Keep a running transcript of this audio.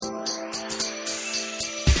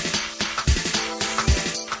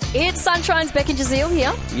It's Sunshine's Beck and Jazeel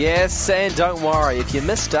here. Yes, and don't worry, if you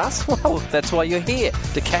missed us, well, that's why you're here,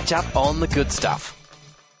 to catch up on the good stuff.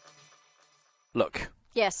 Look,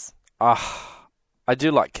 Yes. I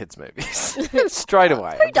do like kids' movies. Straight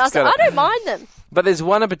away. Who doesn't? I don't mind them. But there's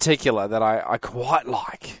one in particular that I quite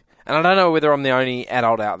like. And I don't know whether I'm the only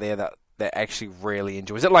adult out there that actually really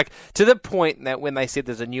enjoys it. Like, to the point that when they said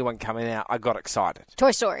there's a new one coming out, I got excited.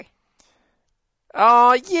 Toy Story.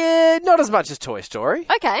 Oh, yeah, not as much as Toy Story.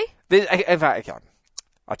 Okay. In fact, okay,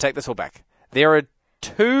 I take this all back. There are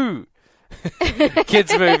two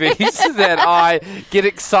kids' movies that I get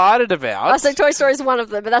excited about. I said Toy Story is one of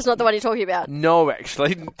them, but that's not the one you're talking about. No,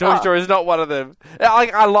 actually, Toy Story is not one of them.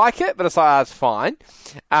 I like it, but it's like, it's fine.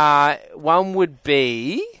 One would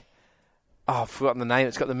be... Oh, I've forgotten the name.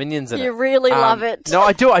 It's got the Minions in it. You really love it. No,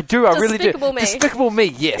 I do. I really do. Despicable Me. Despicable Me,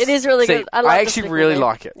 yes. It is really good. I actually Despicable really Me.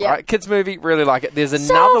 like it. Yep. Right? Kids movie, really like it. There's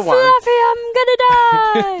So another one. fluffy, I'm gonna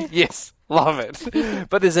die. Yes, love it.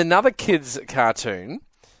 But there's another kids cartoon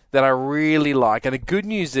that I really like. And the good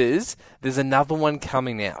news is there's another one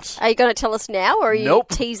coming out. Are you going to tell us now, or are you Nope.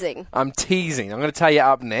 teasing? I'm teasing. I'm going to tell you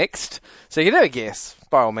up next. So you can have a guess,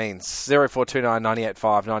 by all means. 0429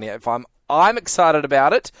 985 985. I'm excited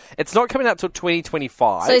about it. It's not coming out till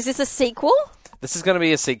 2025. So is this a sequel? This is going to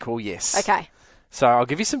be a sequel, yes. Okay. So I'll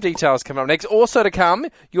give you some details coming up next. Also to come,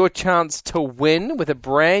 your chance to win with a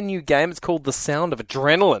brand new game. It's called The Sound of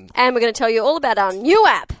Adrenaline. And we're going to tell you all about our new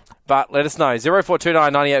app. But let us know,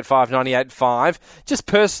 0429 985 985. Just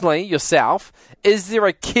personally, yourself, is there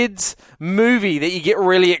a kids' movie that you get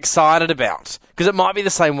really excited about? Because it might be the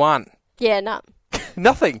same one. Yeah, no.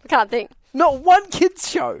 Nothing. Can't think. Not one kids'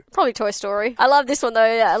 show. Probably Toy Story. I love this one,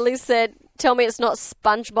 though. Liz said, tell me it's not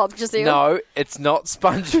SpongeBob, Jazeel. No, it's not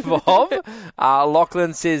SpongeBob.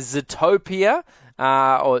 Lachlan says Zootopia.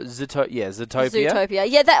 Zootopia. Zootopia.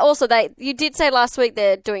 Yeah, that also, you did say last week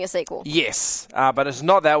they're doing a sequel. Yes, but it's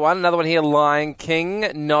not that one. Another one here, Lion King.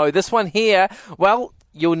 No, this one here, well,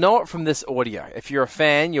 you'll know it from this audio. If you're a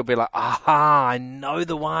fan, you'll be like, aha, I know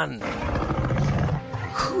the one.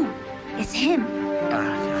 Who is him?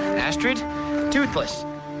 Astrid? Toothless.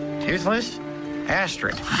 Toothless?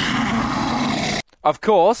 Astrid. Of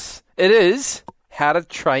course, it is How to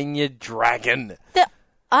Train Your Dragon.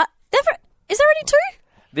 Is there only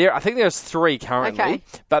two? I think there's 3 currently, Okay.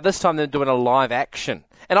 but this time they're doing a live action.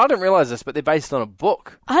 And I didn't realise this, but they're based on a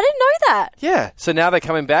book. I didn't know that. Yeah, so now they're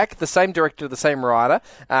coming back. The same director, the same writer.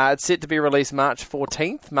 It's set to be released March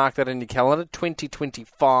 14th. Mark that in your calendar,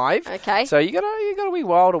 2025. Okay. So you got a wee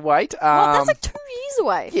while to wait. Well, that's like 2 years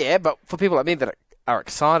away. Yeah, but for people like me that are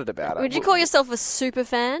excited about it. Would you call yourself a super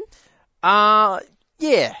fan?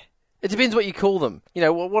 Yeah. It depends what you call them. You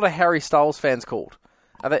know, what are Harry Styles fans called?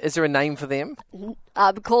 Is there a name for them?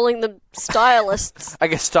 I'm calling them stylists. I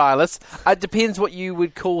guess stylists. It depends what you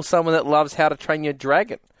would call someone that loves How to Train Your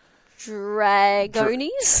Dragon.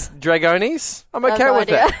 Dragonies? Dragonis? I'm I have okay no with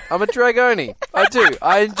idea. that. I'm a Dragoni. I do.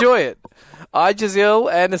 I enjoy it. I,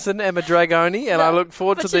 Jazeel Anderson, am a Dragoni, and I look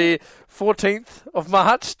forward to the 14th of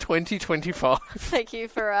March, 2025. Thank you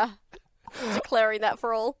for declaring that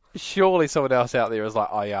for all. Surely someone else out there is like,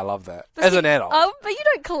 oh yeah, I love that. As an adult. But you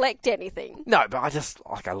don't collect anything. No, but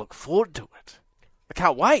I look forward to it. I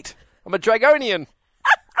can't wait. I'm a Dragonian.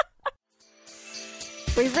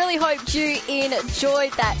 We really hoped you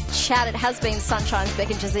enjoyed that chat. It has been Sunshine's Beck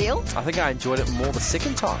and Jazeel. I think I enjoyed it more the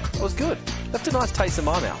second time. It was good. Left a nice taste in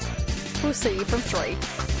my mouth. We'll see you from 3.